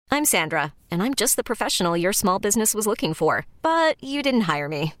I'm Sandra, and I'm just the professional your small business was looking for. But you didn't hire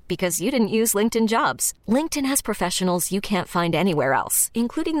me because you didn't use LinkedIn Jobs. LinkedIn has professionals you can't find anywhere else,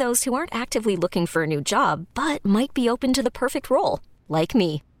 including those who aren't actively looking for a new job, but might be open to the perfect role, like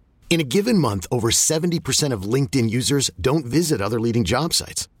me. In a given month, over 70% of LinkedIn users don't visit other leading job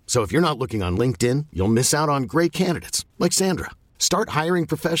sites. So if you're not looking on LinkedIn, you'll miss out on great candidates like Sandra. Start hiring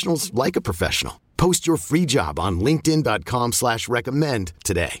professionals like a professional. Post your free job on linkedin.com/recommend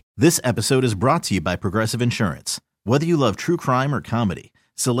today. This episode is brought to you by Progressive Insurance. Whether you love true crime or comedy,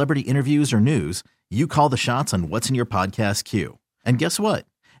 celebrity interviews or news, you call the shots on what's in your podcast queue. And guess what?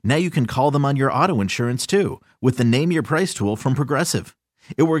 Now you can call them on your auto insurance too with the Name Your Price tool from Progressive.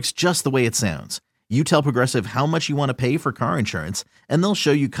 It works just the way it sounds. You tell Progressive how much you want to pay for car insurance, and they'll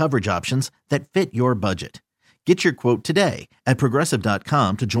show you coverage options that fit your budget. Get your quote today at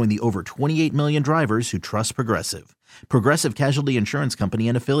Progressive.com to join the over 28 million drivers who trust Progressive. Progressive Casualty Insurance Company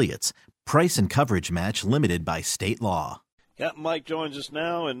and Affiliates. Price and coverage match limited by state law. Captain Mike joins us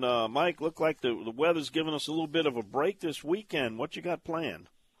now, and Mike, look like the weather's giving us a little bit of a break this weekend. What you got planned?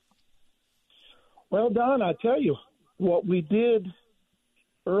 Well, Don, I tell you, what we did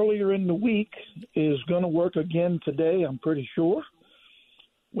earlier in the week is going to work again today, I'm pretty sure.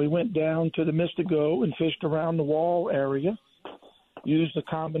 We went down to the Mystico and fished around the wall area, used a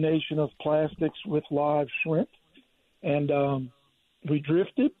combination of plastics with live shrimp, and we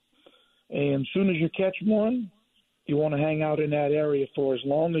drifted. And as soon as you catch one, you want to hang out in that area for as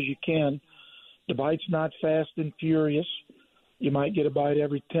long as you can. The bite's not fast and furious. You might get a bite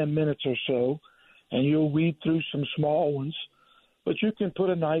every 10 minutes or so, and you'll weed through some small ones. But you can put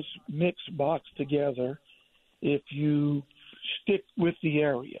a nice mixed box together if you stick with the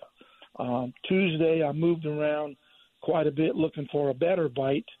area. Tuesday, I moved around quite a bit looking for a better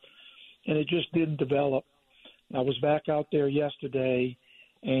bite, and it just didn't develop. I was back out there yesterday,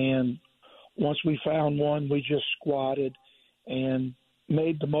 and once we found one, we just squatted and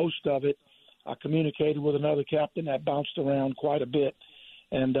made the most of it. I communicated with another captain that bounced around quite a bit,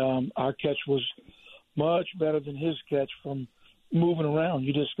 and our catch was much better than his catch from moving around.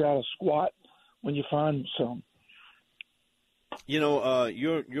 You just got to squat when you find some. You know,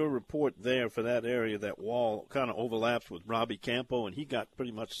 your report there for that area, that wall, kind of overlaps with Robbie Campo, and he got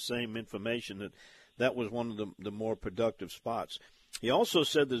pretty much the same information, that was one of the more productive spots. He also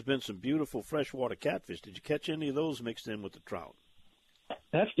said there's been some beautiful freshwater catfish. Did you catch any of those mixed in with the trout?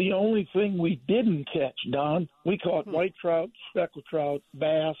 That's the only thing we didn't catch, Don. We caught white trout, speckled trout,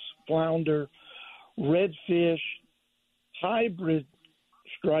 bass, flounder, redfish, hybrid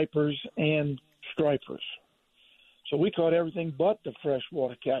stripers, and stripers. So we caught everything but the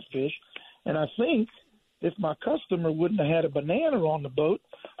freshwater catfish. And I think if my customer wouldn't have had a banana on the boat,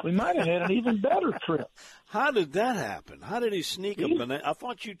 we might have had an even better trip. How did that happen? How did he sneak a banana? I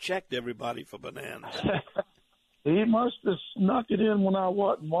thought you checked everybody for bananas. He must have snuck it in when I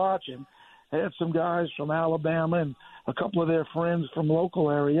wasn't watching. Had some guys from Alabama and a couple of their friends from local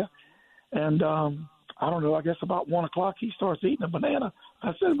area. And I don't know, I guess about 1 o'clock he starts eating a banana.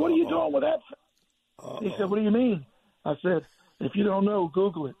 I said, what are you doing with that? He said, what do you mean? I said, if you don't know,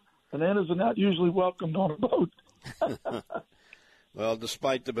 Google it. Bananas are not usually welcomed on a boat. Well,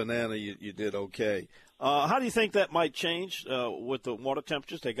 despite the banana, you did okay. How do you think that might change with the water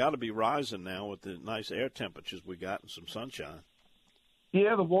temperatures? They got to be rising now with the nice air temperatures we got and some sunshine.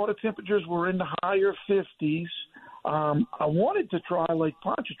 Yeah, the water temperatures were in the higher 50s. I wanted to try Lake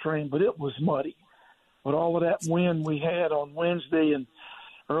Pontchartrain, but it was muddy. With all of that wind we had on Wednesday and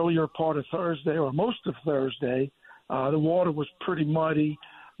earlier part of Thursday, or most of Thursday, the water was pretty muddy.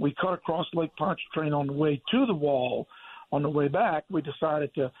 We cut across Lake Pontchartrain on the way to the wall. On the way back, we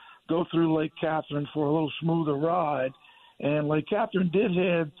decided to go through Lake Catherine for a little smoother ride. And Lake Catherine did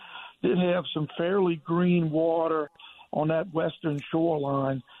have some fairly green water on that western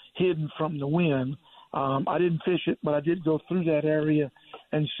shoreline hidden from the wind. I didn't fish it, but I did go through that area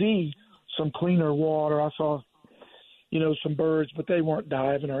and see some cleaner water. I saw, some birds, but they weren't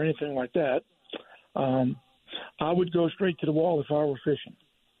diving or anything like that. I would go straight to the wall if I were fishing.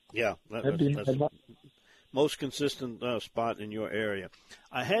 Yeah, that's most consistent spot in your area.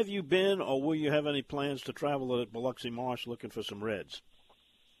 Have you been, or will you have any plans to travel at Biloxi Marsh looking for some reds?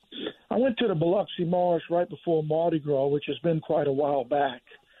 I went to the Biloxi Marsh right before Mardi Gras, which has been quite a while back,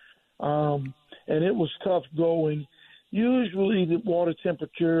 and it was tough going. Usually the water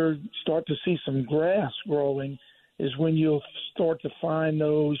temperature, start to see some grass growing, is when you'll start to find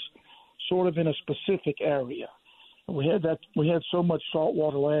those sort of in a specific area. We had so much salt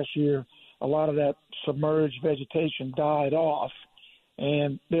water last year, a lot of that submerged vegetation died off,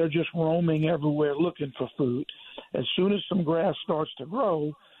 and they're just roaming everywhere looking for food. As soon as some grass starts to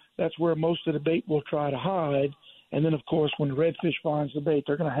grow, that's where most of the bait will try to hide. And then, of course, when the redfish finds the bait,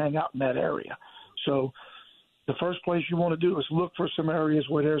 they're going to hang out in that area. So the first place you want to do is look for some areas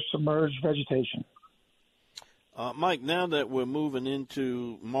where there's submerged vegetation. Mike, now that we're moving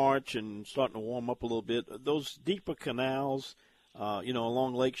into March and starting to warm up a little bit, those deeper canals,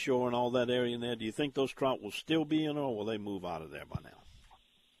 along Lakeshore and all that area in there, do you think those trout will still be in, or will they move out of there by now?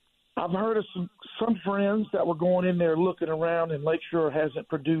 I've heard of some friends that were going in there looking around, and Lakeshore hasn't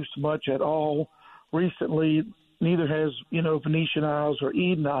produced much at all recently. Neither has, Venetian Isles or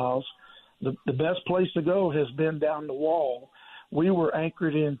Eden Isles. The best place to go has been down the wall. We were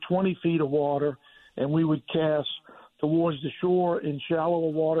anchored in 20 feet of water, and we would cast towards the shore in shallower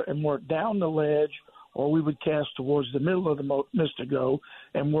water and work down the ledge, or we would cast towards the middle of the Mystico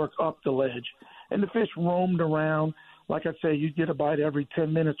and work up the ledge. And the fish roamed around. Like I say, you'd get a bite every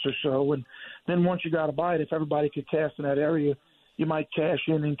 10 minutes or so. And then once you got a bite, if everybody could cast in that area, you might cash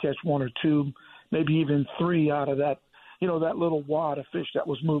in and catch one or two, maybe even three out of that, that little wad of fish that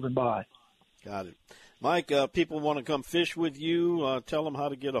was moving by. Got it. Mike, people want to come fish with you. Tell them how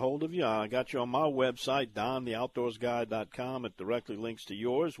to get a hold of you. I got you on my website, dontheoutdoorsguy.com. It directly links to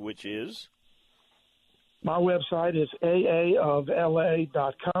yours, which is? My website is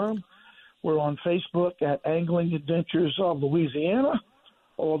aaofla.com. We're on Facebook at Angling Adventures of Louisiana,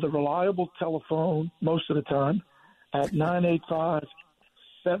 or the reliable telephone most of the time at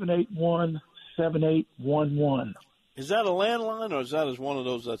 985-781-7811. Is that a landline, or is that one of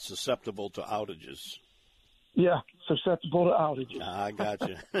those that's susceptible to outages? Yeah, susceptible to outages. I got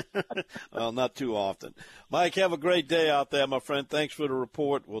you. Well, not too often. Mike, have a great day out there, my friend. Thanks for the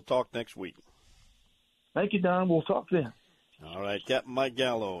report. We'll talk next week. Thank you, Don. We'll talk then. All right, Captain Mike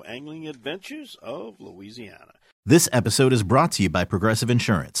Gallo, Angling Adventures of Louisiana. This episode is brought to you by Progressive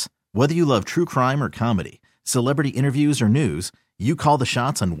Insurance. Whether you love true crime or comedy, celebrity interviews or news, you call the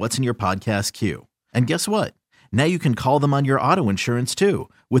shots on what's in your podcast queue. And guess what? Now you can call them on your auto insurance, too,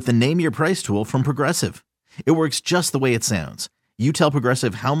 with the Name Your Price tool from Progressive. It works just the way it sounds. You tell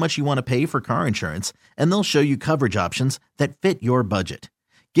Progressive how much you want to pay for car insurance, and they'll show you coverage options that fit your budget.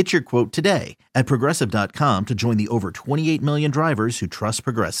 Get your quote today at Progressive.com to join the over 28 million drivers who trust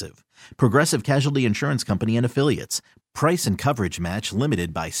Progressive. Progressive Casualty Insurance Company and Affiliates. Price and coverage match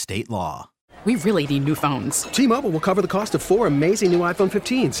limited by state law. We really need new phones. T-Mobile will cover the cost of 4 amazing new iPhone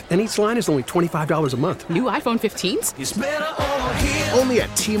 15s, and each line is only $25 a month. New iPhone 15s? It's better over here. Only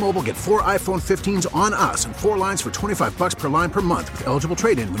at T-Mobile, get 4 iPhone 15s on us and 4 lines for $25 per line per month with eligible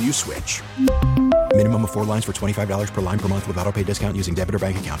trade-in when you switch. Minimum of 4 lines for $25 per line per month with autopay discount using debit or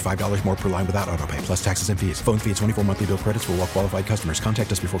bank account. $5 more per line without autopay, plus taxes and fees. Phone fee at 24 monthly bill credits for well-qualified customers. Contact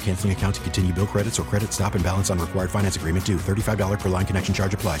us before canceling account to continue bill credits or credit stop and balance on required finance agreement due. $35 per line connection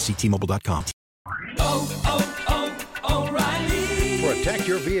charge applies. See T-Mobile.com. O'Reilly. Protect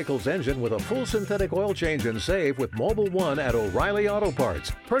your vehicle's engine with a full synthetic oil change and save with Mobil 1 at O'Reilly Auto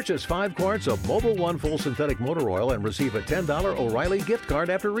Parts. Purchase 5 quarts of Mobil 1 full synthetic motor oil and receive a $10 O'Reilly gift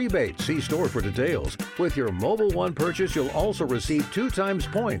card after rebate. See store for details. With your Mobil 1 purchase, you'll also receive 2 times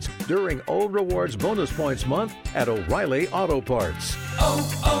points during O Rewards Bonus Points Month at O'Reilly Auto Parts.